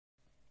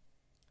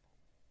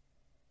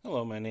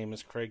Hello, my name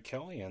is Craig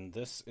Kelly, and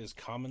this is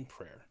Common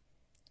Prayer.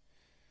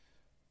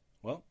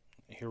 Well,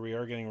 here we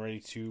are getting ready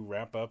to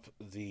wrap up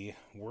the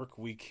work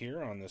week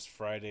here on this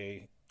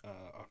Friday,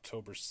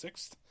 October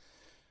 6th.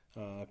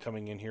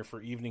 Coming in here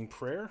for evening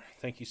prayer.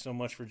 Thank you so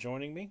much for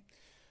joining me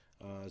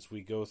as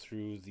we go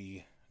through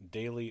the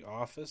daily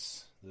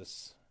office,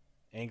 this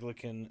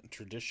Anglican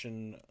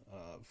tradition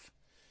of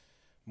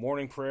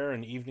morning prayer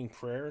and evening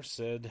prayer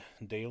said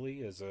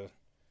daily as a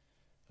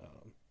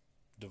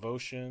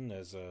devotion,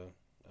 as a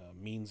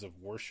means of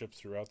worship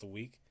throughout the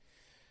week.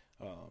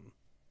 I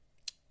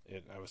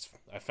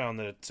found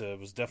that it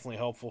was definitely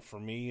helpful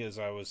for me as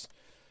I was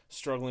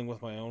struggling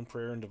with my own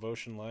prayer and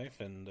devotion life,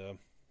 and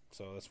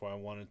so that's why I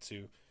wanted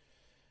to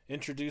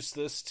introduce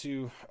this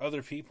to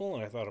other people,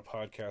 and I thought a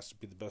podcast would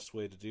be the best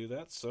way to do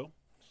that. So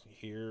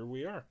here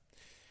we are.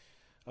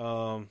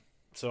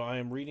 So I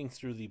am reading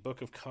through the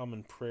Book of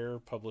Common Prayer,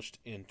 published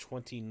in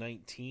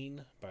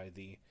 2019 by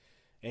the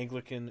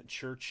Anglican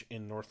Church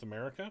in North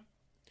America.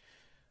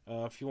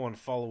 If you want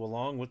to follow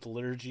along with the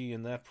liturgy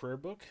in that prayer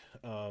book,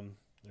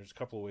 there's a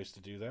couple of ways to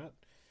do that.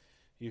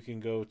 You can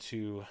go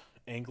to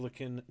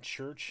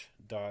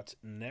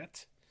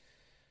anglicanchurch.net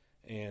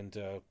and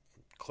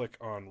click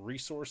on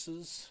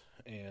Resources,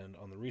 and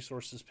on the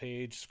Resources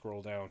page,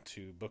 scroll down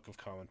to Book of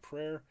Common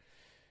Prayer,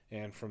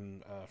 and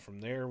from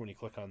there, when you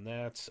click on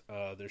that,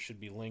 there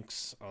should be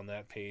links on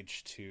that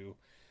page to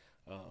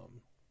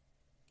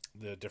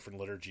the different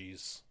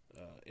liturgies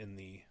in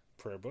the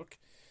prayer book,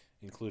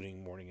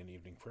 including morning and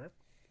evening prayer.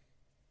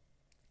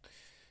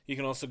 You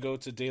can also go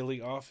to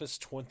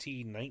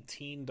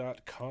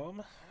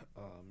dailyoffice2019.com.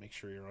 Make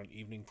sure you're on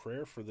evening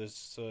prayer for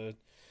this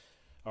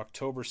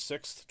October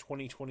 6th,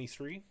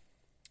 2023.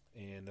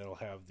 And it'll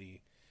have the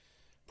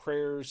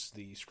prayers,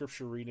 the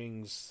scripture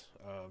readings,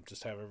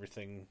 just have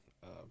everything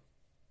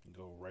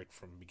go right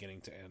from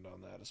beginning to end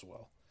on that as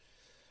well.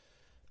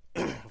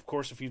 Of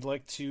course, if you'd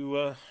like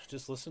to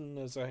just listen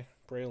as I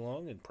pray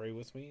along and pray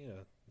with me,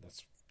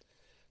 that's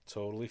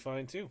totally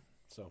fine too.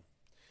 So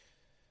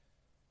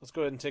let's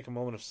go ahead and take a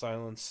moment of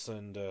silence,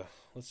 and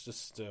let's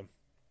just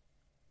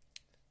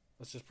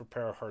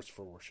prepare our hearts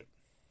for worship.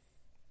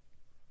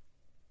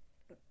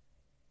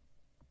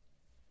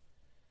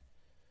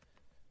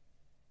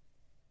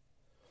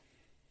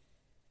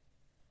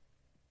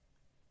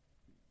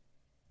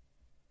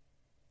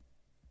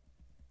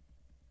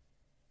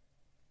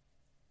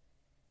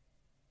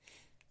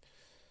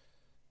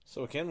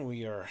 So again,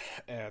 we are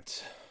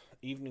at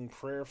evening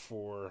prayer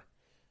for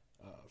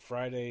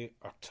Friday,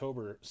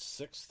 October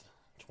 6th,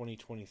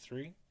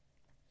 2023.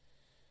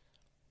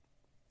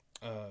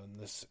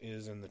 This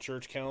is in the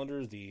church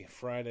calendar, the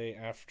Friday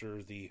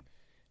after the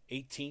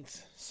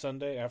 18th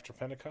Sunday after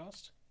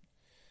Pentecost.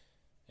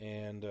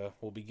 And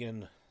we'll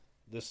begin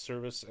this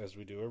service, as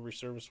we do every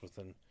service, with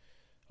an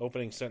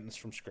opening sentence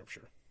from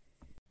Scripture.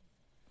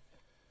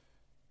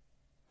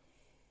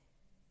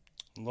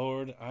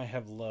 Lord, I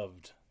have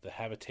loved the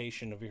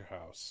habitation of your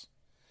house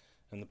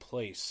and the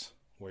place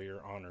where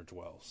your honor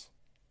dwells.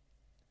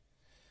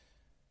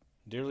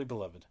 Dearly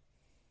beloved,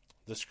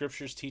 the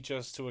Scriptures teach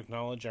us to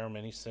acknowledge our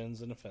many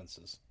sins and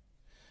offenses,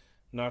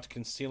 not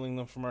concealing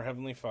them from our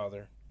Heavenly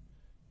Father,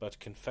 but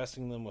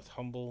confessing them with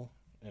humble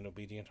and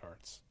obedient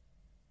hearts,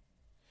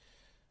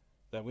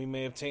 that we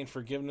may obtain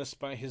forgiveness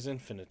by His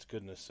infinite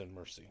goodness and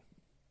mercy.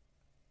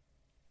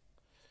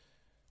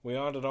 We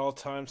ought at all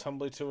times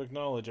humbly to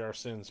acknowledge our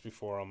sins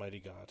before Almighty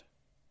God,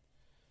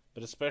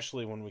 but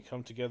especially when we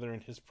come together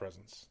in His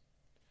presence,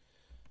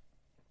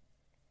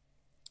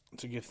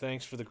 to give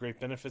thanks for the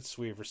great benefits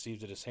we have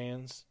received at His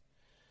hands,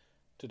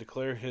 to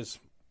declare His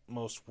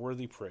most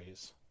worthy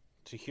praise,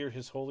 to hear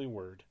His holy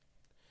word,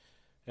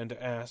 and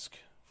to ask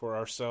for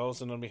ourselves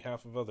and on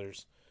behalf of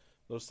others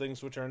those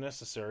things which are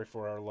necessary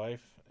for our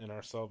life and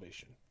our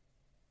salvation.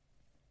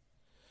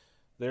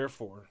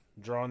 Therefore,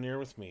 draw near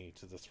with me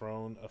to the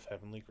throne of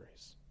heavenly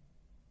grace.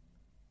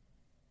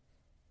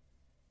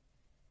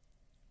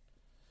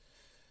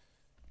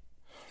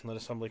 Let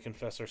us humbly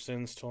confess our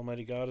sins to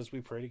Almighty God as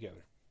we pray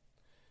together.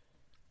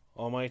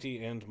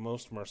 Almighty and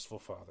most merciful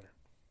Father,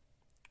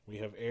 we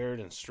have erred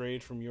and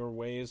strayed from your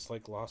ways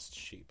like lost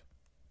sheep.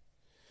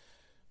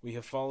 We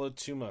have followed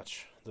too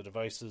much the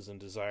devices and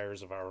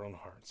desires of our own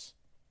hearts.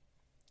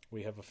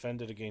 We have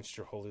offended against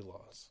your holy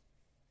laws.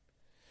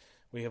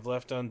 We have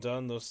left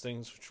undone those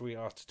things which we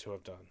ought to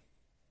have done,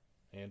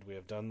 and we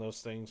have done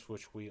those things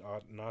which we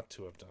ought not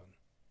to have done.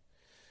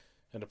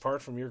 And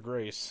apart from your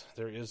grace,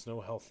 there is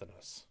no health in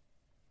us.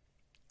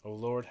 O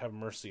Lord, have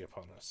mercy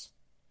upon us.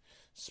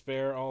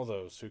 Spare all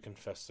those who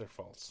confess their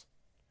faults.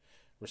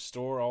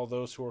 Restore all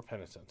those who are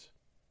penitent,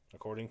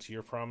 according to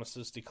your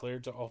promises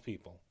declared to all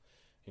people,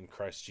 in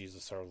Christ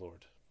Jesus our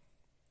Lord.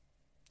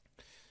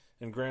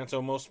 And grant,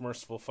 O most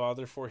merciful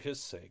Father, for his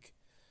sake,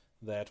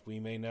 that we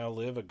may now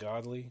live a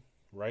godly,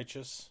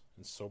 righteous,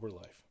 and sober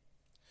life,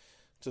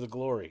 to the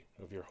glory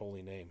of your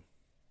holy name.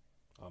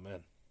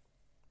 Amen.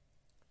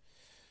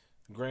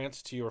 Grant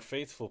to your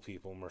faithful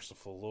people,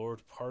 merciful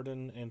Lord,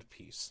 pardon and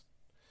peace,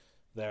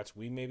 that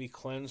we may be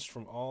cleansed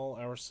from all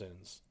our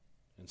sins,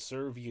 and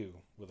serve you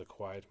with a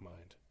quiet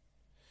mind.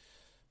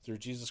 Through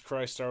Jesus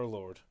Christ our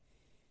Lord.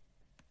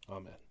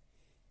 Amen.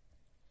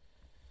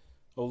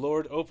 O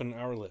Lord, open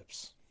our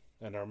lips,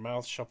 and our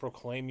mouth shall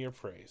proclaim your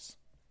praise.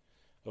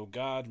 O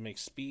God, make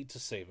speed to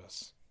save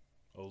us.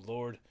 O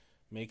Lord,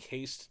 make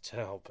haste to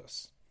help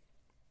us.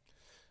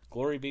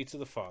 Glory be to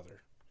the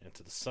Father, and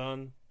to the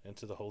Son, and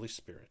to the Holy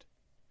Spirit,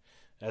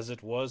 as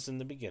it was in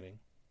the beginning,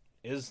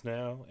 is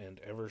now, and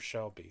ever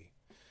shall be,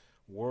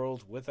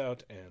 world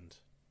without end.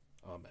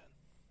 Amen.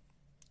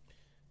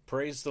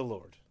 Praise the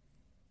Lord.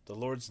 The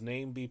Lord's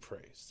name be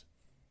praised.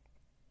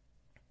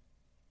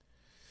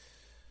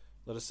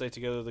 Let us say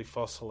together the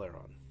Fos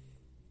Hilaron.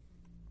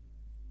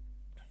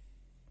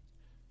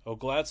 O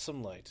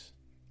gladsome light,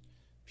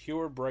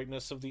 pure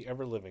brightness of the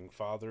ever-living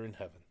Father in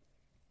heaven,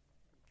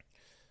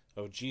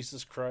 O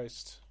Jesus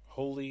Christ,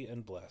 holy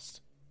and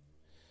blessed,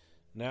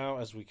 now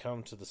as we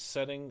come to the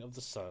setting of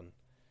the sun,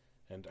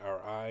 and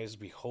our eyes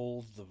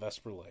behold the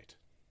vesper light,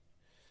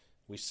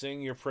 we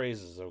sing your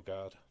praises, O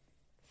God,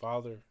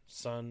 Father,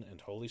 Son,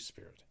 and Holy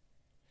Spirit.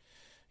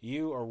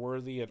 You are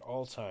worthy at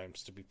all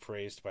times to be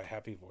praised by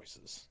happy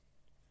voices,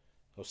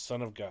 O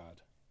Son of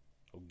God,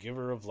 O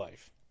Giver of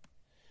life,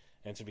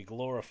 and to be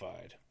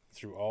glorified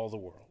through all the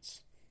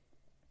worlds.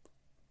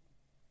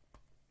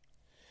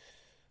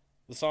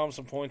 The Psalms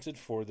appointed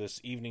for this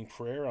evening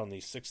prayer on the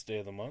 6th day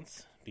of the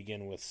month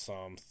begin with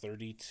Psalm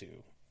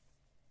 32.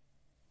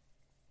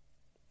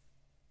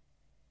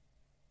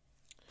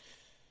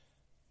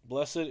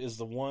 Blessed is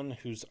the one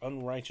whose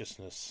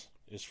unrighteousness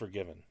is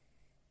forgiven,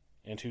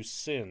 and whose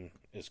sin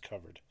is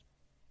covered.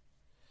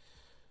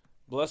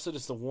 Blessed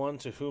is the one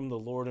to whom the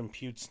Lord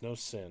imputes no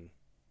sin,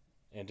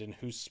 and in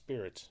whose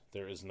spirit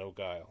there is no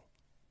guile.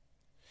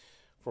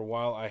 For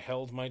while I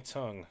held my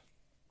tongue,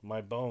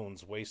 my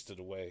bones wasted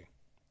away.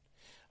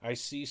 I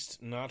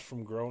ceased not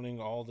from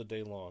groaning all the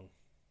day long.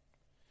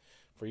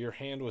 For your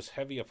hand was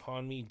heavy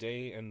upon me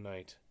day and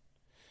night,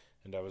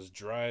 and I was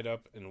dried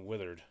up and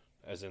withered,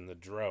 as in the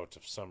drought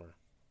of summer.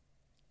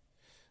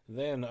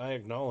 Then I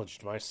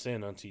acknowledged my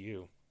sin unto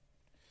you,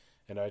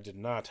 and I did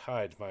not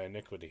hide my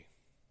iniquity.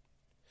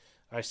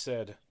 I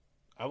said,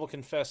 I will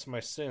confess my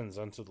sins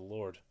unto the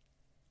Lord.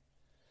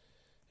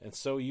 And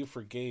so you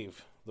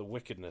forgave the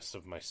wickedness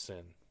of my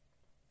sin.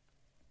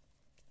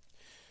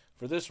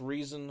 For this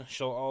reason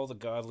shall all the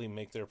godly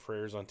make their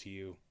prayers unto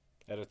you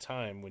at a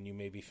time when you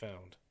may be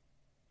found.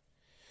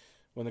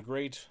 When the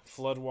great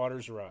flood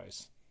waters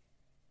rise,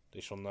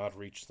 they shall not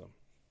reach them.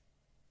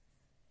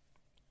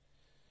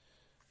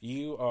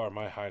 You are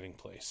my hiding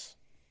place.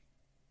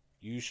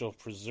 You shall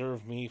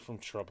preserve me from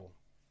trouble.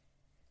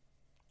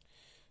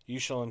 You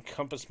shall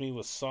encompass me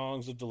with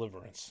songs of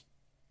deliverance.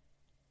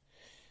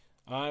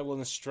 I will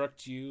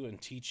instruct you and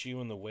teach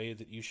you in the way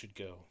that you should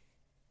go,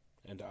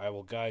 and I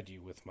will guide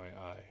you with my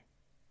eye.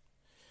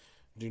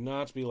 Do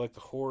not be like the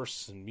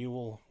horse and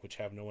mule, which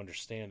have no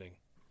understanding,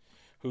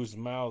 whose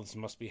mouths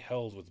must be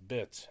held with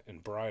bit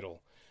and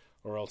bridle,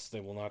 or else they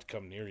will not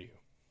come near you.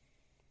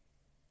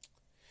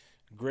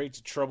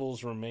 Great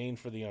troubles remain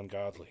for the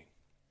ungodly,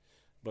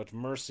 but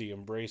mercy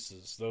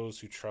embraces those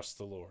who trust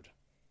the Lord.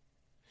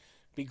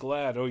 Be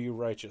glad, O you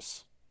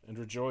righteous, and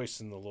rejoice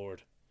in the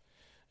Lord,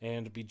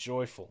 and be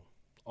joyful,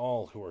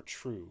 all who are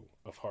true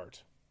of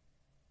heart.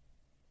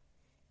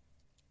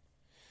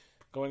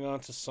 Going on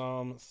to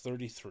Psalm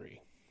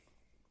 33.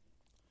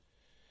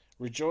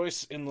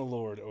 Rejoice in the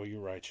Lord, O you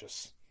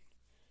righteous.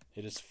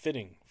 It is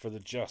fitting for the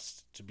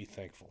just to be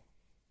thankful.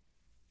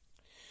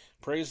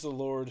 Praise the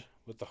Lord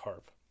with the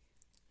harp.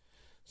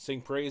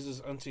 Sing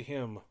praises unto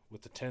him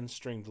with the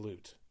 10-stringed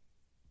lute.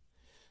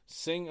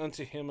 Sing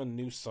unto him a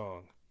new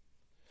song.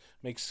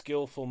 Make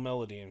skillful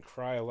melody and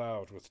cry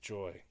aloud with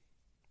joy.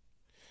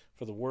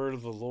 For the word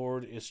of the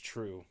Lord is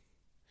true,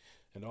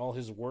 and all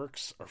his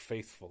works are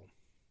faithful.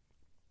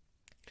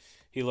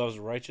 He loves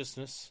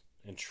righteousness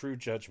and true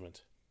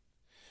judgment.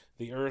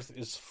 The earth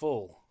is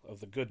full of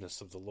the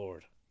goodness of the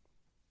Lord.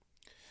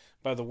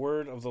 By the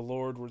word of the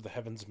Lord were the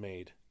heavens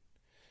made,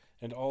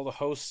 and all the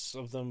hosts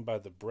of them by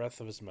the breath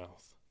of his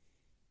mouth.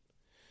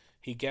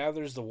 He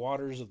gathers the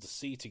waters of the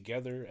sea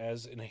together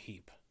as in a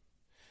heap,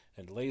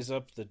 and lays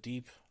up the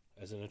deep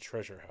as in a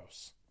treasure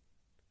house.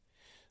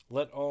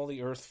 Let all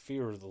the earth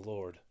fear the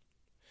Lord.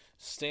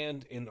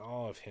 Stand in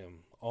awe of him,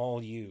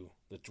 all you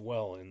that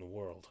dwell in the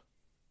world.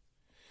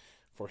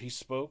 For he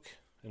spoke,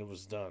 and it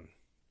was done.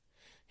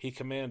 He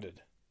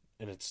commanded,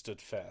 and it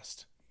stood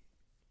fast.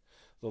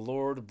 The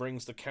Lord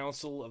brings the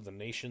counsel of the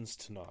nations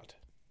to naught.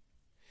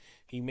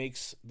 He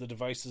makes the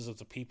devices of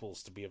the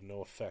peoples to be of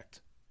no effect,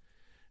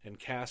 and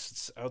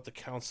casts out the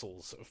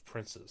counsels of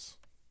princes.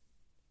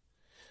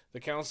 The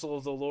counsel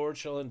of the Lord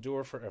shall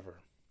endure forever,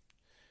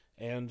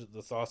 and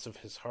the thoughts of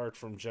his heart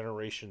from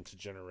generation to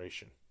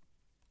generation.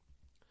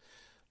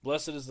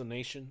 Blessed is the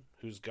nation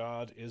whose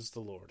God is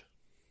the Lord,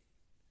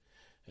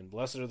 and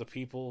blessed are the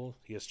people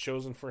he has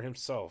chosen for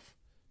himself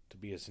to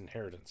be his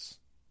inheritance.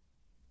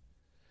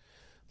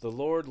 The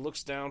Lord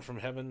looks down from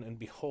heaven and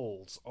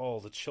beholds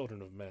all the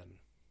children of men.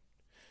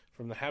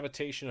 From the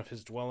habitation of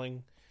his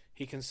dwelling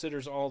He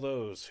considers all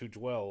those who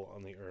dwell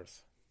on the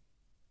earth.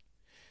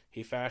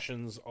 He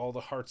fashions all the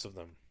hearts of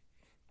them,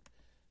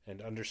 and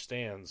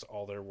understands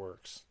all their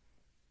works.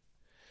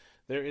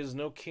 There is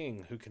no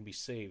king who can be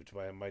saved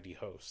by a mighty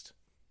host,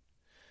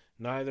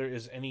 neither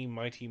is any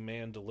mighty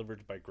man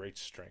delivered by great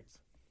strength.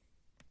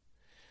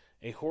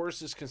 A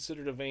horse is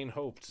considered a vain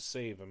hope to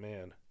save a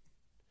man,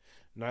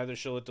 neither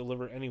shall it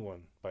deliver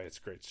anyone by its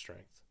great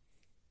strength.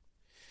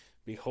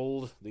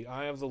 Behold, the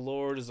eye of the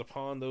Lord is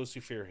upon those who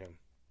fear him,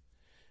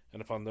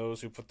 and upon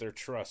those who put their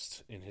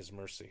trust in his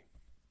mercy,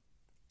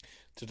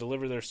 to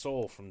deliver their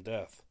soul from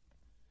death,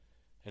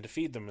 and to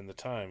feed them in the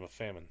time of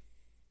famine.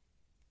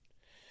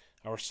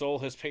 Our soul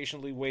has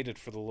patiently waited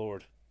for the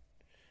Lord,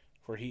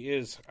 for he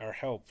is our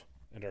help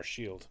and our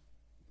shield.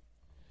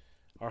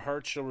 Our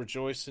hearts shall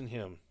rejoice in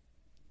him,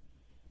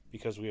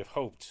 because we have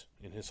hoped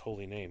in his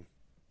holy name.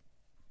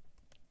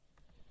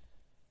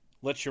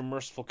 Let your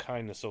merciful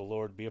kindness, O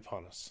Lord, be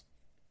upon us,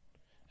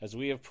 as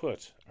we have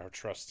put our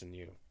trust in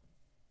you.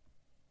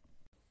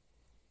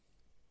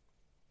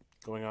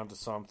 Going on to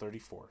Psalm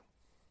 34.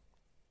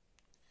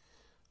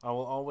 I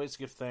will always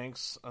give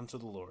thanks unto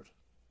the Lord.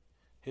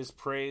 His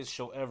praise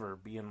shall ever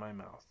be in my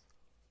mouth.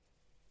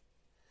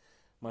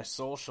 My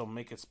soul shall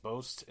make its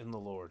boast in the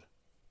Lord.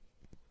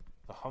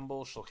 The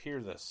humble shall hear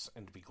this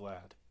and be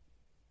glad.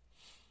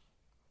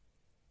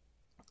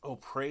 O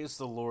praise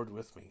the Lord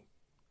with me,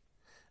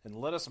 and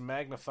let us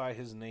magnify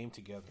his name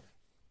together.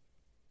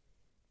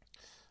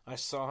 I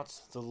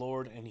sought the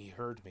Lord, and he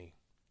heard me.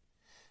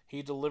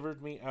 He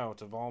delivered me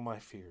out of all my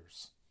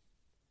fears.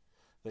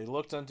 They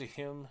looked unto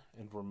him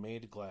and were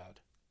made glad,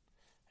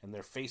 and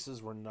their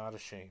faces were not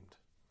ashamed.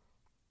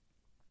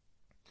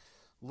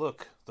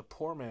 Look, the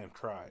poor man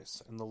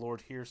cries, and the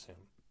Lord hears him,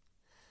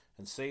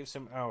 and saves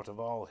him out of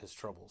all his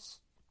troubles.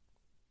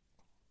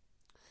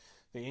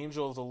 The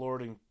angel of the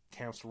Lord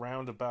encamps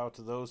round about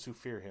those who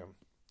fear him,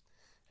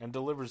 and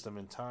delivers them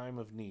in time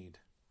of need.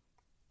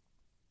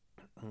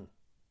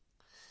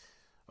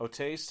 O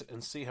taste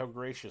and see how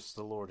gracious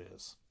the Lord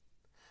is.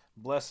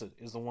 Blessed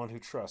is the one who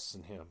trusts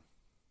in him.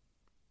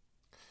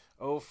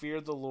 O fear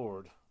the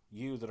Lord,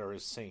 you that are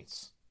his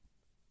saints.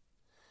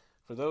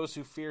 For those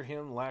who fear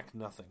him lack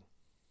nothing.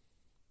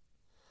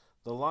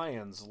 The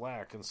lions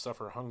lack and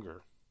suffer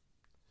hunger,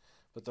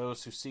 but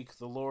those who seek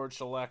the Lord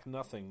shall lack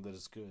nothing that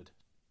is good.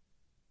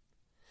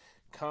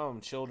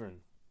 Come, children,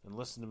 and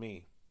listen to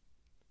me.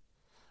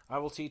 I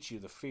will teach you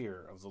the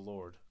fear of the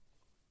Lord.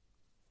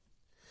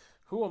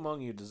 Who among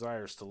you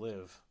desires to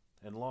live,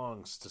 and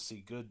longs to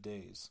see good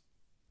days?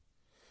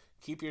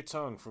 Keep your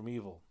tongue from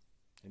evil,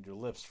 and your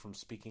lips from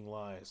speaking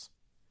lies.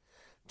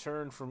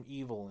 Turn from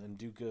evil and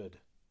do good.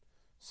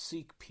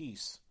 Seek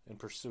peace and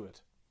pursue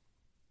it.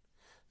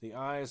 The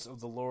eyes of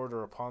the Lord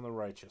are upon the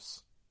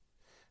righteous,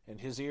 and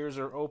his ears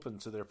are open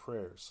to their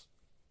prayers.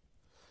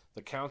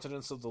 The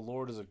countenance of the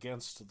Lord is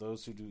against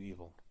those who do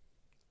evil,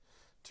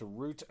 to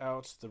root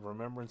out the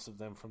remembrance of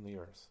them from the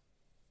earth.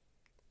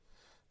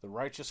 The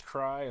righteous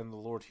cry, and the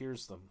Lord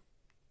hears them,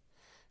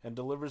 and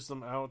delivers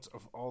them out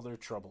of all their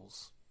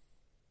troubles.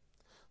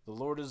 The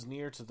Lord is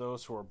near to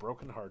those who are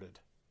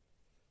brokenhearted,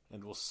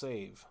 and will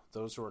save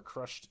those who are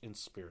crushed in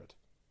spirit.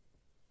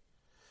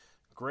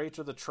 Great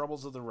are the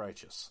troubles of the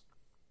righteous,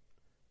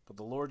 but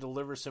the Lord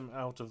delivers him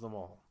out of them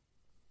all.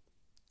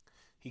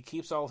 He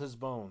keeps all his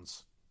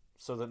bones,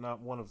 so that not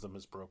one of them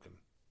is broken.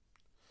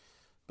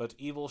 But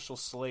evil shall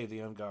slay the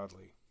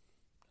ungodly,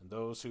 and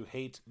those who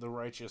hate the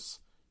righteous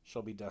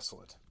shall be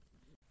desolate.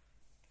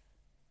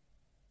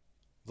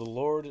 The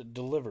Lord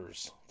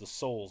delivers the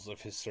souls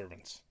of his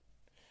servants,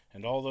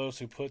 and all those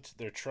who put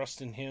their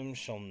trust in him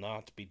shall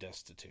not be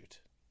destitute.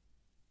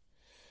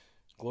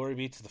 Glory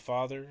be to the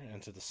Father,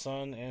 and to the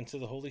Son, and to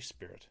the Holy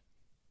Spirit,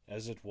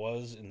 as it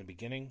was in the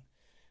beginning,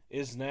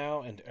 is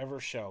now, and ever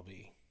shall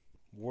be,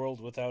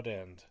 world without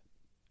end.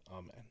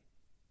 Amen.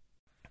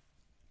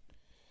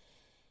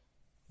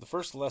 The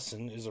first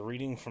lesson is a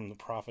reading from the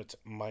prophet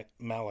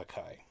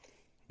Malachi,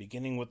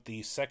 beginning with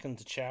the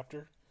 2nd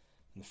chapter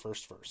and the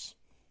first verse.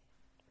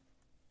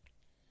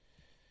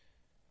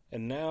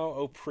 And now,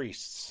 O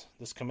priests,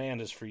 this command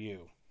is for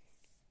you.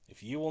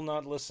 If you will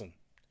not listen,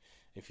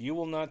 if you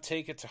will not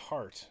take it to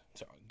heart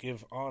to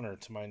give honor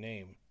to my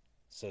name,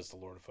 says the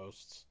Lord of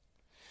hosts,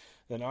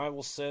 then I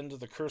will send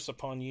the curse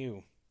upon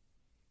you,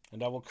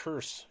 and I will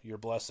curse your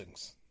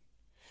blessings.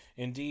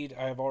 Indeed,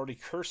 I have already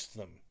cursed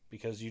them,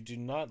 because you do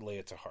not lay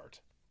it to heart.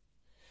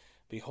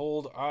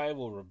 Behold, I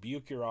will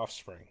rebuke your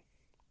offspring,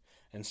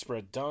 and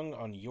spread dung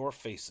on your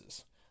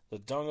faces, the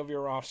dung of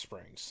your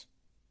offsprings,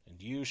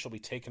 and you shall be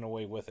taken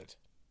away with it.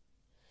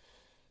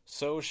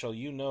 So shall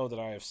you know that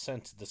I have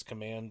sent this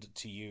command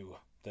to you,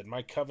 that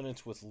my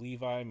covenant with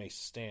Levi may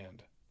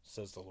stand,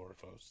 says the Lord of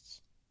hosts.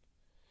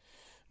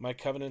 My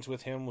covenant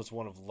with him was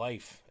one of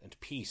life and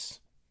peace,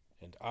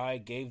 and I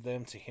gave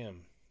them to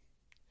him.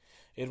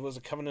 It was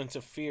a covenant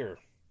of fear,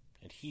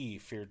 and he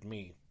feared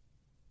me.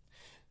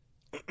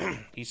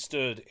 He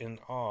stood in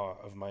awe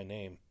of my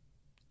name.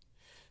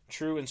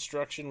 True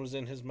instruction was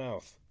in his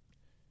mouth,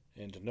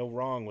 and no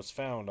wrong was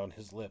found on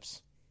his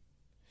lips.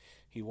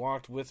 He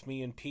walked with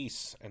me in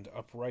peace and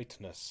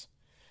uprightness,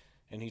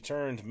 and he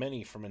turned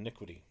many from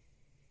iniquity.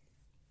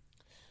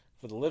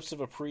 For the lips of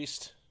a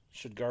priest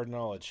should guard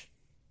knowledge,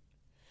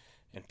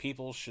 and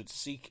people should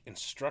seek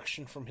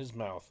instruction from his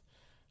mouth,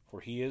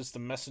 for he is the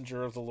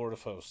messenger of the Lord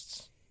of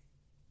hosts.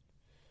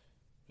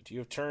 But you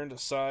have turned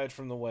aside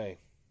from the way.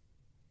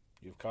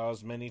 You have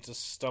caused many to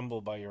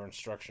stumble by your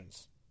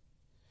instructions.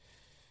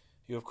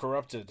 You have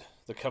corrupted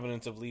the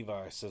covenant of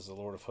Levi, says the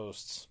Lord of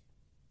hosts.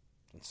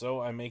 And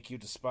so I make you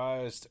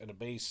despised and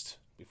abased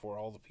before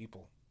all the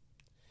people.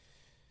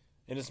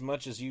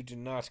 Inasmuch as you do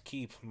not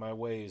keep my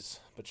ways,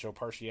 but show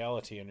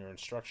partiality in your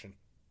instruction.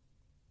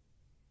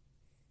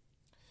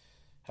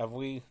 Have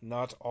we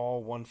not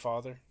all one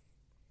Father?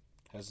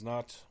 Has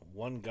not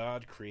one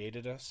God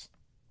created us?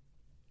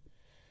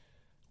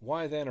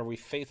 Why then are we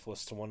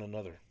faithless to one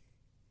another,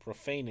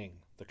 profaning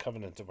the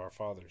covenant of our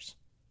fathers?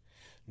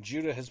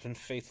 Judah has been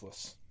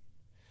faithless,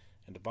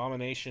 and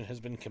abomination has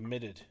been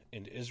committed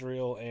in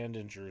Israel and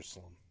in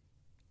Jerusalem.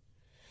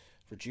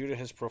 For Judah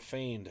has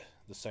profaned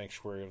the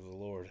sanctuary of the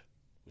Lord,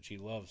 which he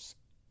loves,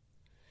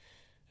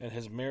 and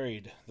has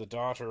married the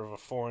daughter of a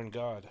foreign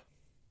god.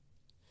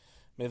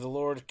 May the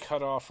Lord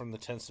cut off from the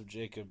tents of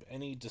Jacob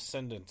any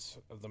descendant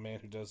of the man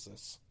who does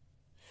this,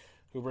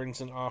 who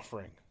brings an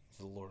offering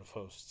to the Lord of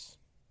hosts.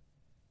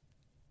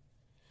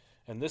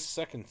 And this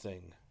second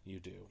thing you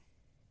do.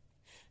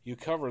 You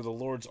cover the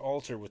Lord's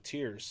altar with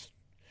tears,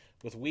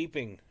 with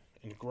weeping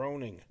and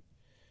groaning,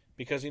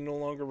 because he no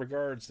longer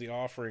regards the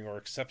offering or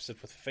accepts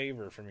it with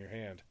favor from your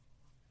hand.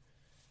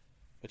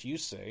 But you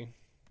say,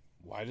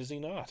 why does he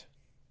not?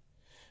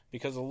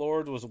 Because the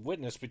Lord was a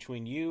witness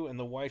between you and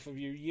the wife of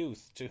your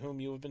youth, to whom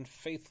you have been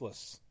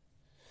faithless,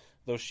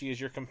 though she is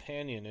your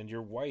companion and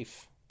your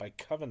wife by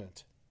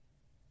covenant.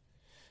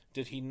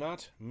 Did he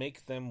not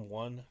make them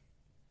one,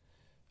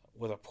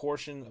 with a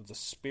portion of the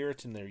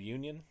Spirit in their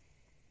union?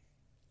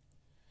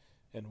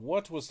 And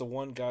what was the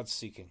one God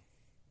seeking?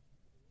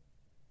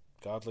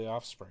 Godly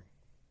offspring.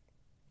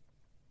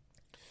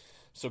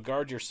 So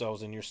guard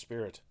yourselves in your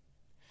spirit,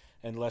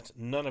 and let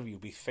none of you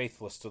be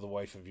faithless to the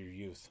wife of your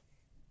youth.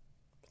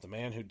 But the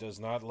man who does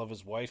not love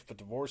his wife but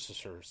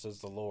divorces her, says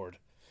the Lord,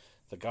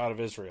 the God of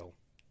Israel,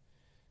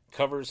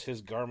 covers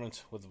his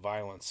garment with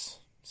violence,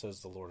 says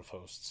the Lord of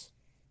hosts.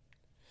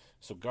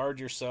 So guard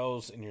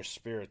yourselves in your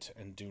spirit,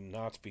 and do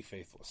not be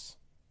faithless.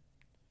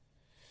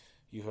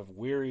 You have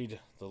wearied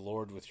the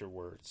Lord with your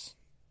words.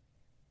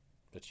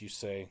 But you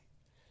say,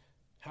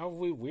 how have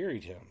we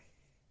wearied him?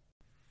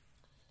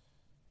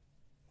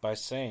 By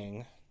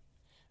saying,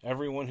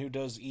 everyone who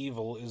does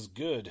evil is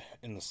good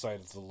in the sight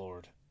of the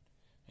Lord,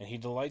 and he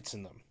delights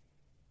in them.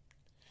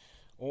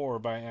 Or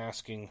by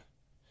asking,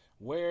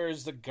 where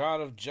is the God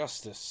of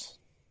justice?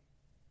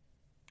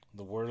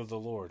 The word of the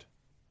Lord.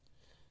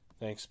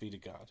 Thanks be to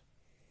God.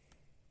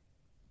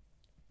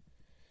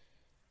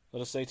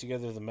 Let us say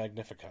together the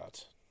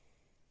Magnificat.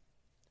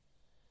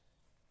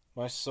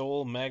 My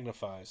soul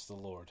magnifies the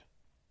Lord,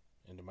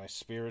 and my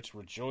spirit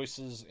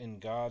rejoices in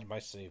God my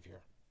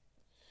Savior.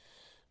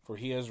 For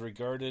he has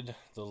regarded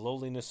the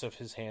lowliness of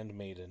his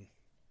handmaiden.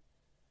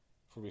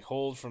 For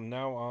behold, from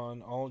now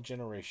on all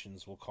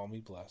generations will call me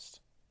blessed.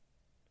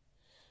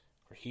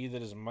 For he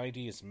that is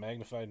mighty has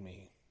magnified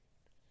me,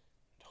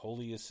 and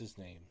holy is his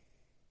name.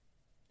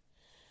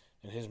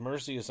 And his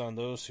mercy is on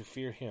those who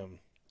fear him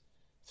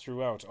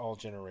throughout all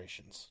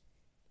generations.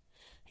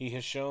 He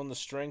has shown the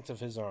strength of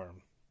his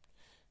arm.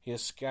 He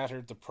has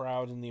scattered the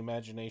proud in the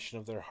imagination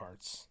of their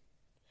hearts.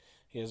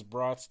 He has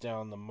brought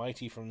down the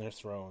mighty from their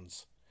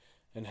thrones,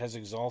 and has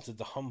exalted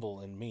the humble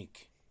and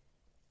meek.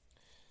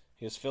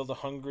 He has filled the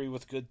hungry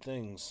with good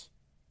things,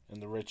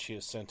 and the rich he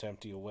has sent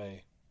empty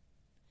away.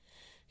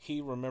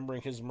 He,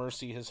 remembering his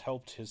mercy, has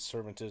helped his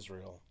servant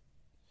Israel,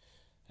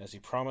 as he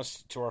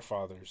promised to our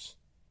fathers,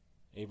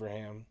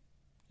 Abraham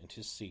and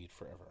his seed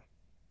forever.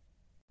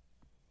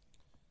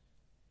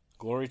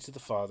 Glory to the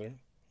Father,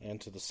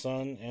 and to the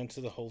Son, and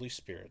to the Holy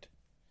Spirit,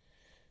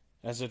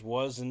 as it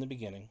was in the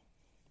beginning,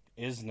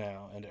 is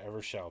now, and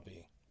ever shall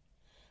be,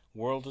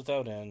 world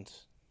without end.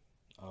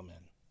 Amen.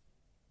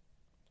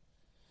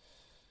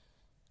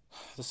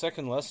 The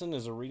second lesson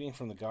is a reading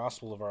from the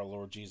Gospel of our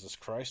Lord Jesus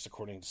Christ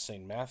according to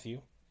St.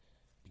 Matthew,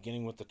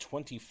 beginning with the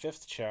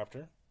 25th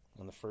chapter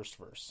and the first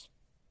verse.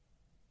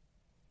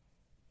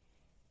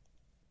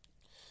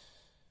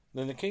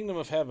 Then the kingdom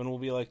of heaven will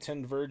be like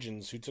 10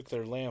 virgins who took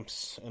their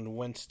lamps and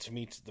went to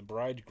meet the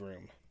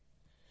bridegroom.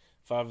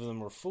 5 of them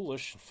were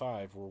foolish,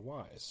 5 were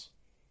wise.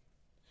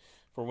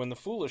 For when the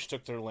foolish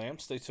took their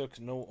lamps, they took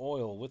no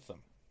oil with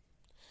them.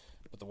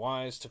 But the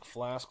wise took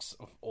flasks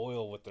of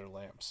oil with their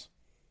lamps.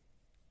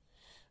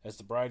 As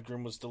the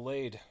bridegroom was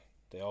delayed,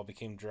 they all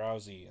became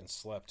drowsy and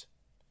slept.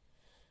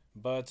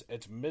 But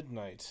at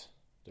midnight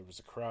there was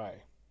a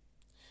cry,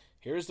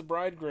 "Here is the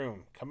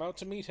bridegroom, come out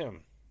to meet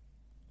him."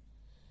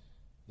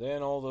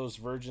 Then all those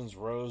virgins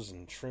rose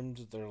and trimmed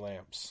their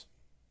lamps.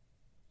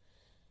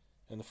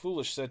 And the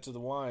foolish said to the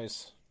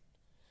wise,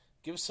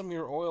 "Give us some of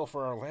your oil,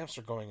 for our lamps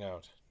are going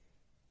out."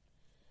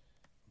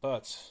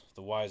 But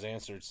the wise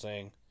answered,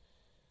 saying,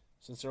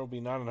 Since there will be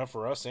not enough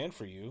for us and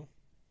for you,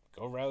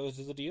 go rather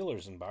to the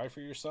dealers and buy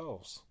for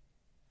yourselves."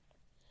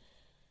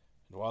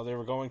 And while they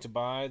were going to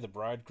buy, the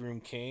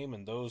bridegroom came,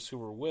 and those who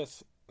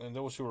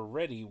were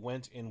ready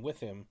went in with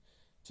him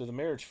to the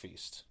marriage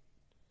feast,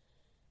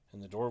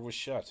 and the door was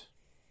shut.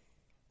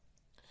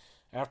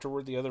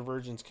 Afterward the other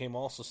virgins came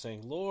also,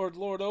 saying, "Lord,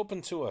 Lord,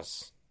 open to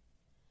us."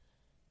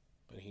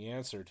 But he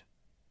answered,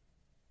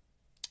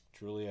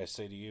 "Truly I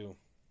say to you,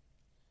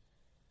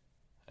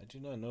 I do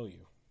not know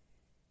you.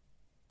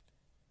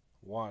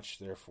 Watch,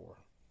 therefore,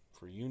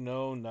 for you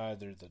know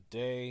neither the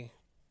day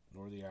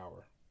nor the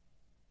hour.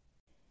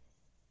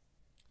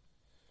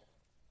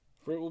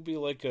 For it will be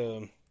like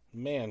a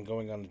man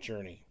going on a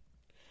journey,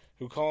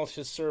 who called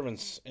his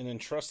servants and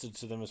entrusted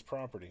to them his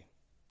property.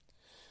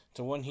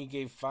 To one he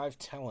gave 5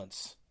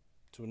 talents,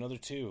 to another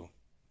 2,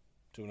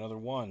 to another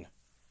 1,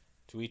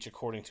 to each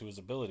according to his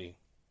ability.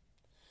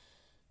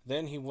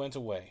 Then he went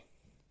away.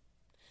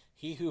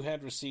 He who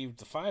had received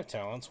the 5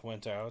 talents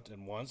went out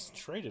and once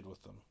traded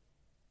with them.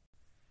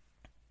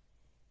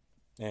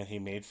 And he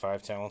made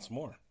 5 talents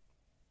more.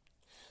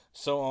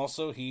 So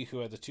also he who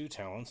had the 2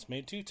 talents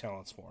made 2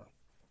 talents more.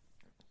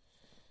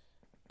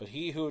 But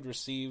he who had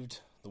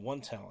received the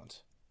 1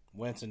 talent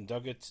went and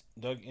dug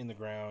in the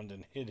ground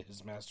and hid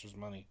his master's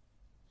money.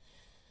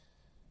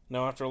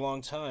 Now after a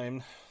long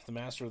time, the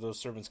master of those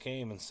servants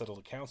came and settled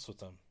accounts with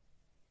them.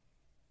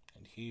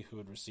 And he who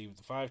had received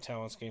the 5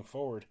 talents came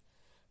forward,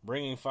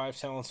 bringing 5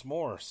 talents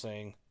more,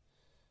 saying,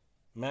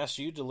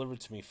 "Master, you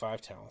delivered to me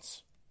 5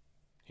 talents.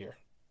 Here,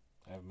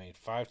 I have made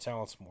 5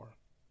 talents more."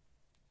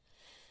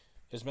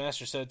 His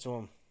master said to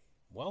him,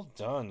 "Well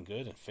done,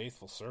 good and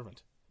faithful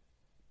servant.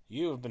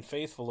 You have been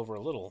faithful over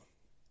a little.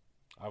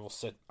 I will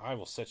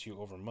set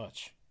you over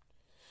much.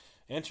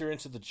 Enter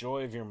into the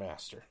joy of your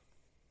master."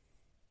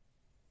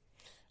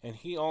 And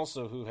he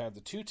also who had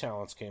the 2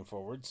 talents came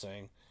forward,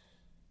 saying,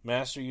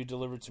 "Master, you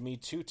delivered to me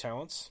 2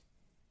 talents.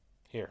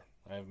 Here,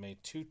 I have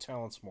made 2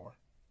 talents more."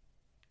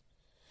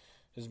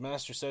 His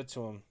master said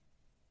to him,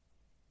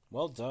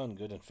 "Well done,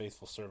 good and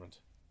faithful servant.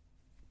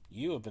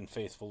 You have been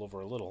faithful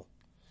over a little.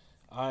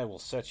 I will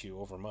set you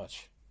over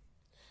much.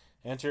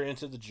 Enter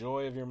into the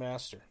joy of your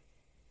master."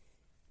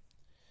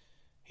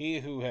 He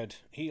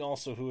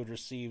also who had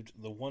received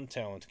the 1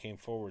 talent came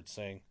forward,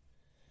 saying,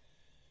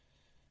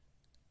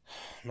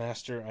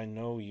 "Master, I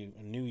knew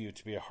you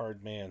to be a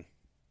hard man,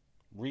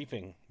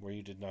 reaping where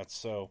you did not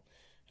sow,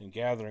 and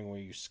gathering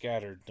where you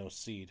scattered no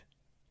seed.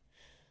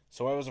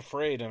 So I was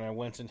afraid, and I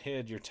went and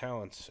hid your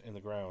talent in the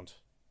ground.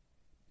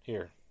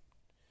 Here,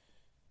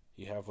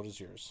 you have what is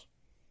yours."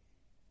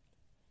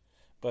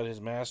 But his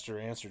master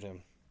answered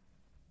him,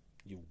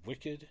 "You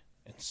wicked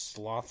and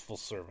slothful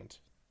servant.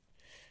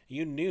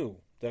 You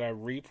knew that I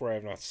reap where I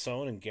have not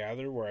sown and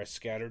gather where I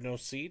scattered no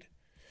seed?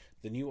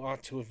 Then you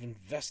ought to have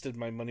invested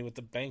my money with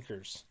the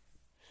bankers,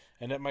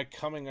 and at my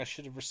coming I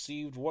should have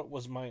received what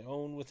was my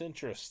own with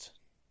interest.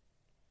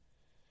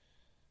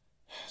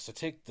 So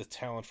take the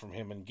talent from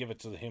him and give it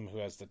to him who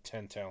has the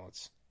 10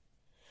 talents.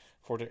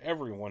 For to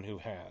everyone who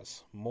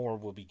has, more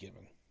will be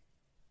given,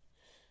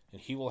 and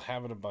he will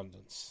have an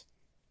abundance.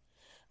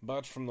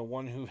 But from the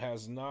one who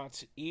has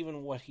not,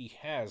 even what he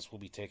has will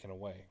be taken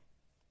away.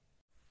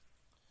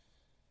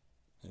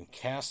 And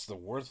cast the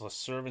worthless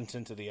servant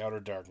into the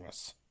outer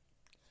darkness.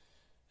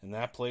 In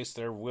that place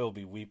there will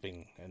be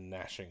weeping and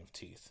gnashing of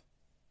teeth."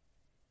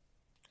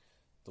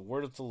 The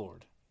word of the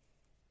Lord.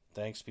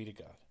 Thanks be to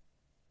God.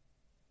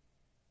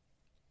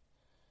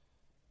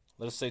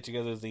 Let us say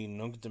together the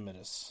Nunc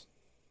Dimittis.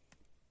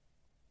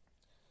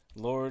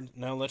 Lord,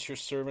 now let your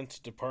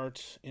servant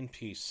depart in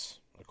peace,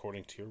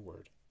 according to your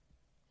word.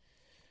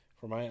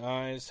 For my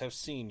eyes have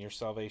seen your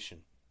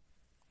salvation,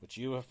 which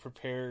you have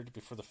prepared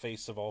before the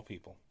face of all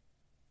people,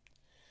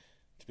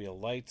 to be a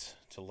light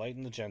to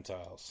lighten the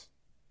Gentiles,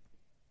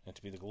 and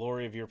to be the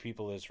glory of your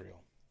people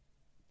Israel.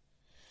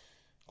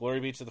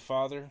 Glory be to the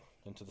Father,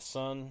 and to the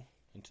Son,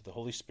 and to the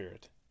Holy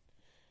Spirit,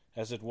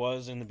 as it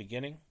was in the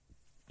beginning,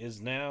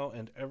 is now,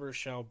 and ever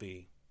shall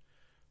be,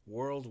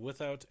 world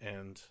without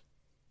end.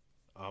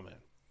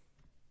 Amen.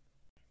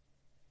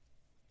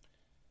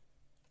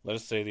 Let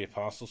us say the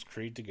Apostles'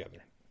 Creed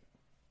together.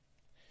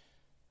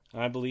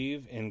 I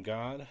believe in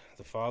God,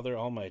 the Father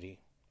Almighty,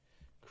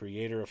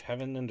 creator of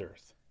heaven and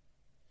earth.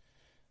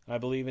 I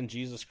believe in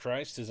Jesus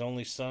Christ, his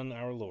only Son,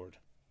 our Lord.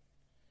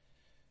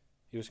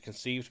 He was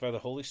conceived by the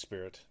Holy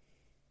Spirit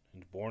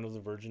and born of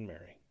the Virgin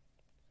Mary.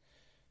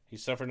 He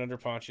suffered under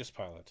Pontius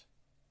Pilate,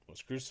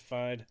 was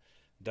crucified,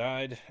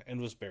 died,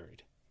 and was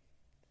buried.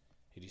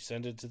 He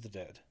descended to the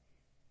dead.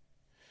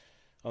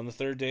 On the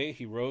 3rd day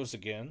he rose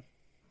again.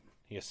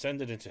 He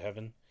ascended into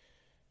heaven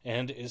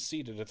and is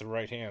seated at the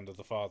right hand of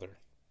the Father.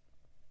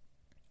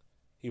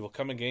 He will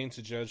come again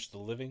to judge the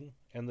living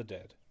and the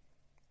dead.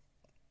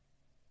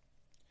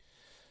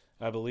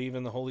 I believe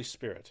in the Holy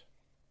Spirit,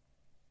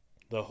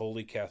 the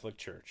Holy Catholic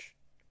Church,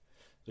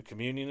 the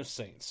communion of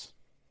saints,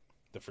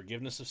 the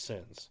forgiveness of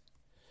sins,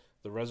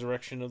 the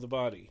resurrection of the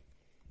body,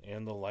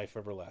 and the life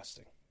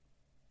everlasting.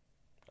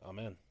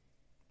 Amen.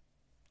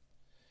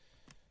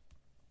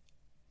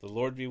 The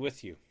Lord be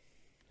with you,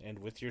 and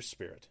with your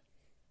spirit.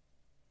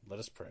 Let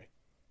us pray.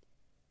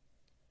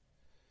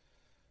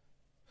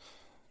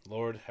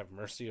 Lord, have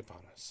mercy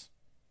upon us.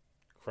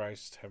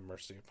 Christ, have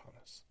mercy upon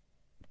us.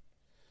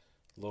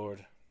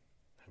 Lord,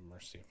 have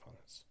mercy upon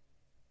us.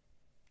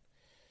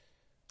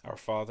 Our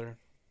Father,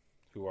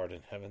 who art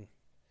in heaven,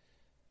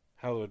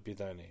 hallowed be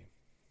thy name.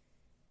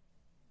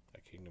 Thy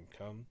kingdom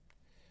come,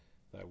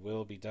 thy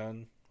will be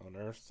done on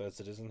earth as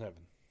it is in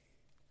heaven.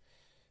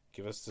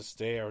 Give us this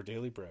day our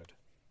daily bread,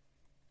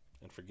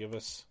 and forgive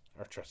us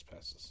our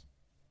trespasses,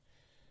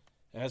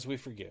 as we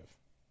forgive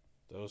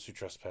those who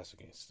trespass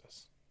against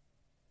us.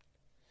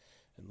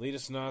 And lead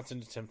us not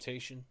into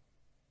temptation,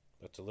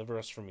 but deliver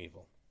us from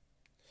evil.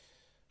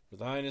 For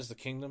thine is the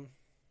kingdom,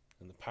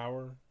 and the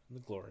power, and the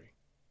glory,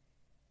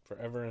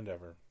 forever and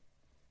ever.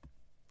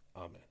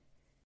 Amen.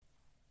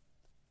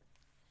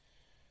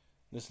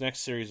 This next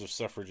series of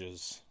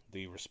suffrages,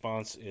 the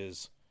response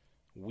is,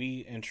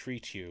 "We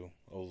entreat you,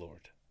 O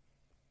Lord."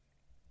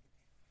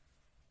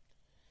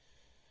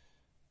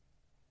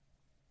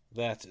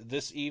 That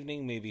this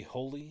evening may be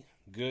holy,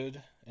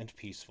 good, and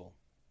peaceful,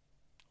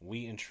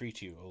 we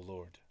entreat you, O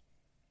Lord.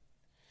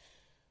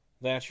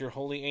 That your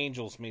holy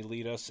angels may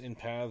lead us in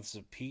paths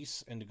of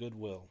peace and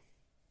goodwill,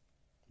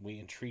 we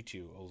entreat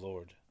you, O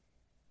Lord.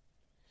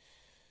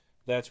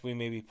 That we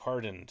may be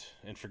pardoned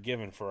and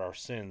forgiven for our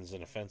sins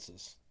and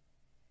offenses,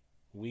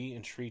 we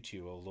entreat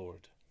you, O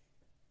Lord.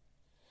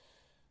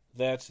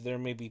 That there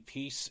may be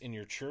peace in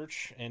your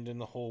church and in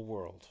the whole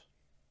world,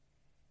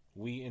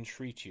 we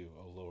entreat you,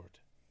 O Lord.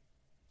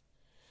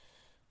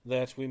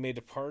 That we may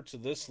depart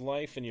this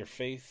life in your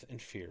faith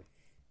and fear,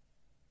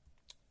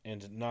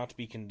 and not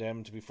be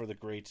condemned before the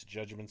great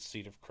judgment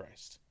seat of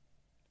Christ,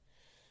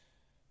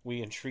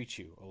 we entreat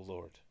you, O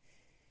Lord.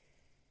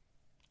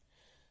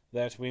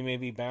 That we may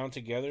be bound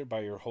together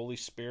by your Holy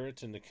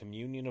Spirit in the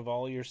communion of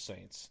all your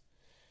saints,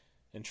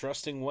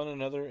 entrusting one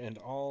another and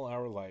all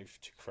our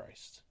life to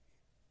Christ,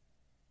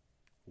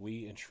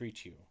 we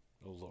entreat you,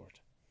 O Lord.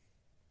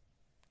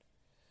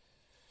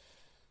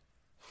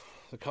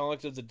 The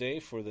collect of the day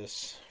for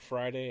this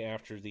Friday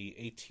after the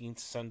 18th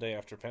Sunday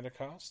after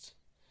Pentecost.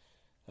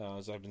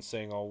 As I've been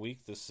saying all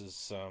week, this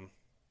is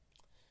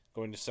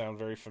going to sound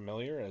very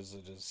familiar as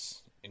it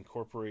is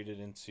incorporated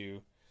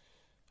into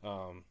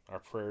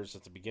our prayers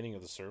at the beginning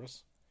of the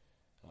service.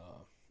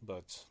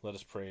 But let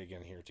us pray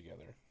again here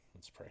together.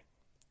 Let's pray.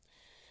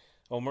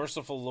 O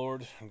merciful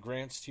Lord,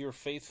 grant to your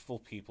faithful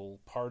people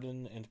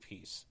pardon and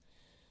peace,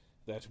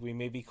 that we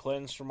may be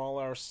cleansed from all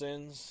our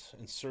sins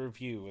and serve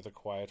you with a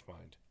quiet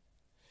mind.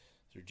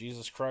 Through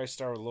Jesus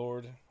Christ our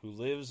Lord, who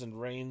lives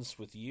and reigns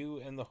with you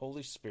and the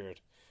Holy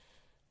Spirit,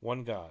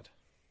 one God,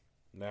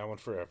 now and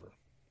forever.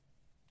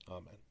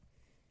 Amen.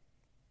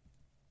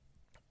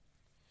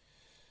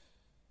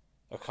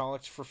 A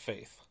collect for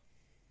faith.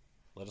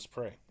 Let us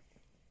pray.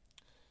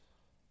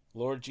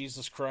 Lord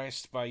Jesus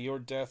Christ, by your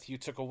death you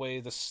took away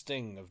the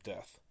sting of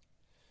death.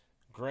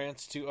 Grant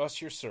to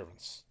us your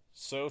servants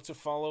so to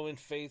follow in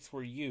faith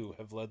where you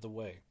have led the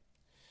way,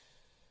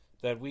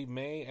 that we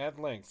may at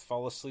length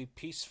fall asleep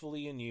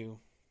peacefully in you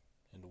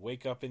and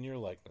wake up in your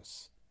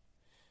likeness.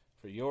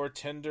 For your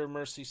tender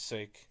mercy's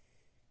sake.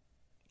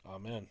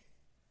 Amen.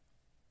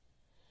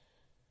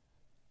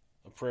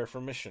 A prayer for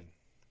mission.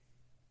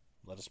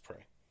 Let us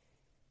pray.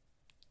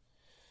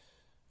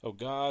 O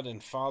God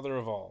and Father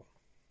of all,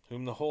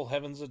 whom the whole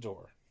heavens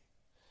adore,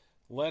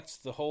 let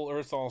the whole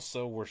earth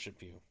also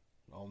worship you,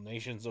 all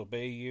nations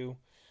obey you,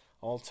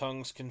 all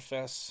tongues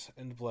confess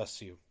and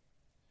bless you,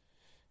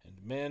 and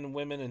men,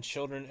 women, and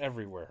children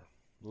everywhere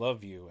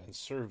love you and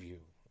serve you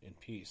in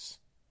peace.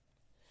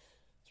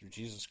 Through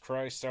Jesus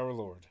Christ our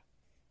Lord.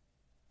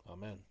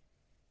 Amen.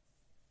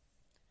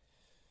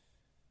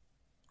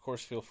 Of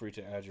course, feel free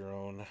to add your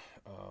own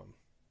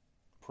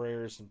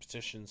prayers and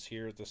petitions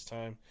here at this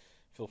time.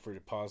 Feel free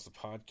to pause the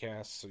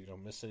podcast so you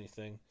don't miss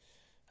anything.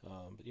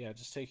 But yeah,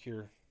 just take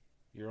your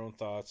own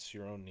thoughts,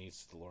 your own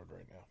needs to the Lord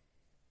right now.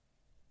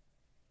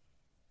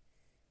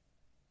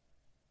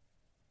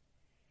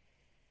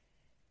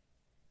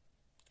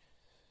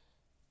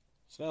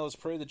 So now let's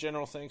pray the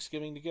general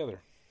thanksgiving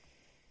together.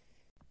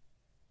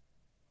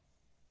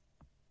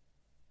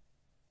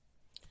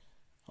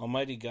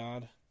 Almighty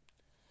God,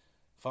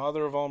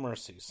 Father of all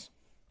mercies,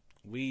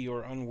 we,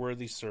 your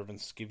unworthy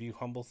servants, give you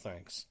humble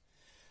thanks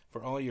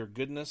for all your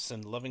goodness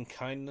and loving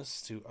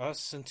kindness to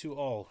us and to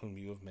all whom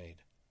you have made.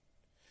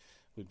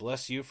 We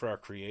bless you for our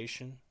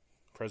creation,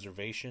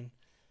 preservation,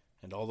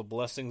 and all the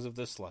blessings of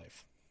this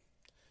life,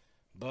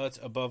 but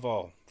above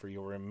all for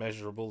your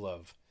immeasurable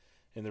love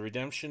in the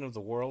redemption of the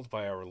world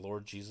by our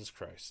Lord Jesus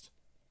Christ,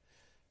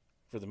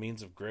 for the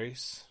means of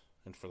grace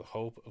and for the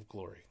hope of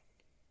glory.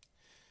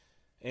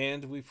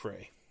 And we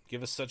pray,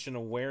 give us such an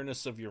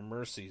awareness of your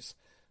mercies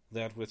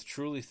that with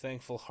truly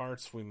thankful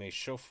hearts we may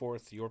show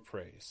forth your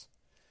praise,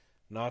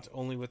 not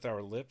only with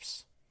our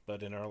lips,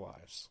 but in our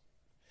lives,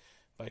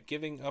 by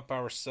giving up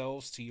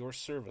ourselves to your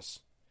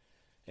service,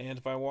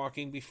 and by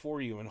walking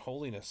before you in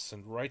holiness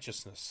and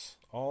righteousness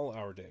all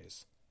our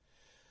days.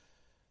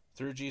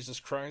 Through Jesus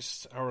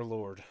Christ our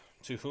Lord,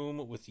 to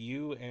whom with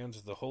you and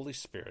the Holy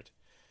Spirit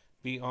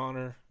be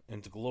honor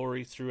and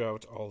glory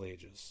throughout all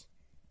ages.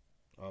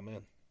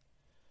 Amen.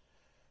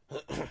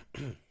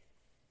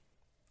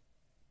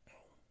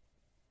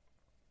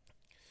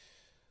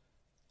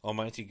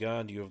 Almighty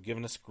God, you have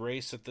given us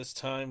grace at this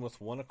time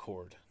with one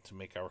accord to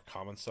make our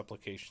common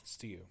supplications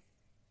to you.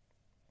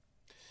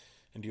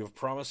 And you have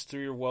promised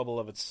through your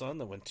well-beloved Son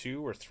that when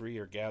 2 or 3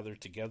 are gathered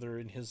together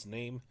in his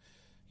name,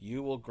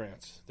 you will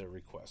grant their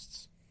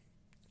requests.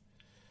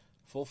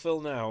 Fulfill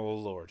now, O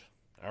Lord,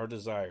 our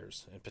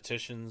desires and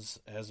petitions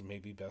as may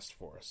be best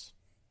for us,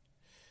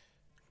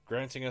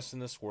 granting us in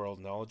this world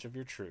knowledge of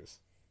your truth,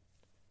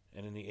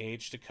 and in the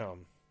age to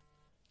come,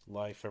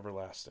 life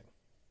everlasting.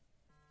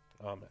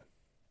 Amen.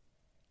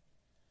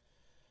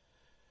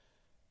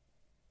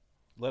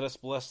 Let us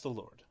bless the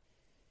Lord.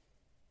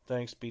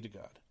 Thanks be to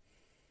God.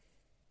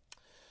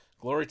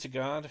 Glory to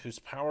God, whose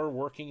power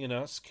working in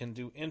us can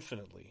do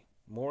infinitely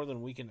more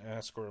than we can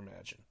ask or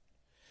imagine.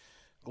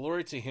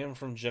 Glory to him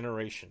from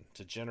generation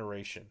to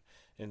generation,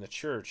 in the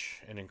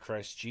church and in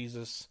Christ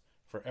Jesus,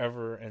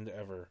 forever and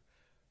ever.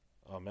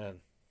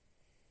 Amen.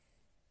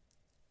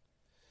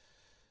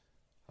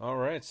 All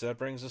right, so that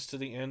brings us to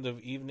the end of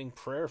evening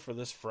prayer for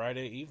this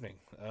Friday evening.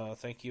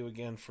 Thank you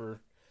again for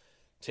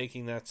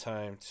taking that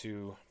time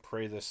to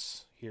pray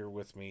this here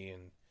with me,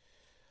 and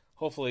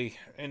hopefully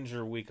end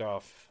your week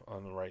off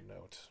on the right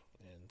note.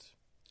 And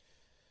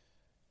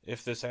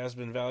if this has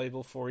been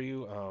valuable for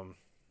you,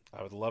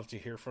 I would love to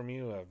hear from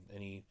you.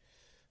 Any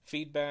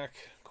feedback,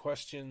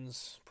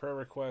 questions, prayer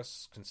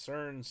requests,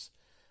 concerns,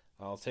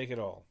 I'll take it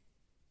all.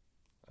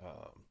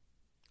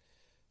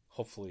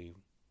 Hopefully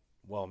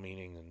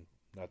well-meaning and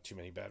not too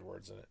many bad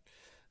words in it.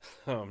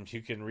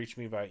 You can reach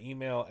me by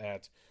email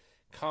at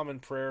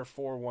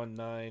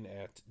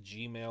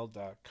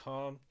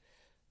commonprayer419@gmail.com.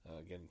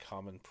 Again,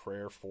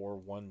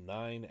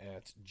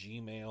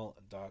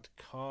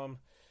 commonprayer419@gmail.com.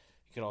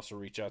 You can also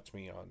reach out to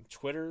me on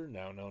Twitter,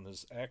 now known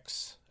as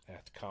X,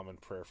 at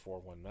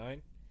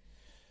commonprayer419.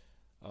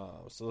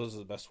 So those are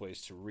the best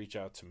ways to reach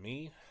out to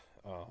me.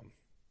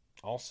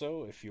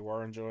 Also, if you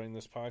are enjoying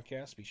this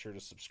podcast, be sure to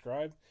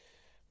subscribe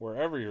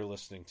wherever you're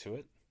listening to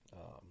it.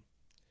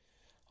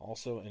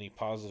 Also, any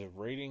positive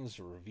ratings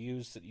or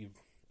reviews that you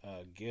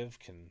give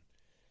can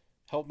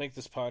help make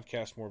this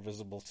podcast more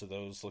visible to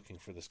those looking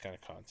for this kind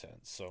of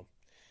content. So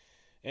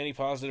any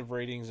positive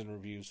ratings and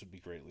reviews would be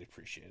greatly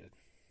appreciated.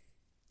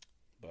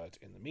 But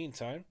in the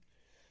meantime,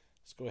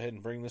 let's go ahead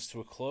and bring this to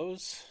a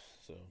close.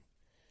 So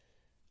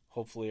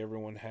hopefully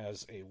everyone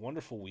has a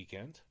wonderful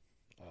weekend.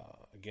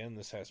 Again,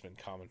 this has been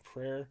Common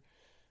Prayer.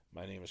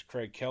 My name is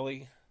Craig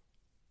Kelly.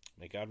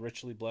 May God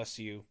richly bless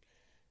you,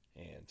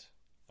 and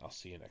I'll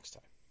see you next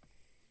time.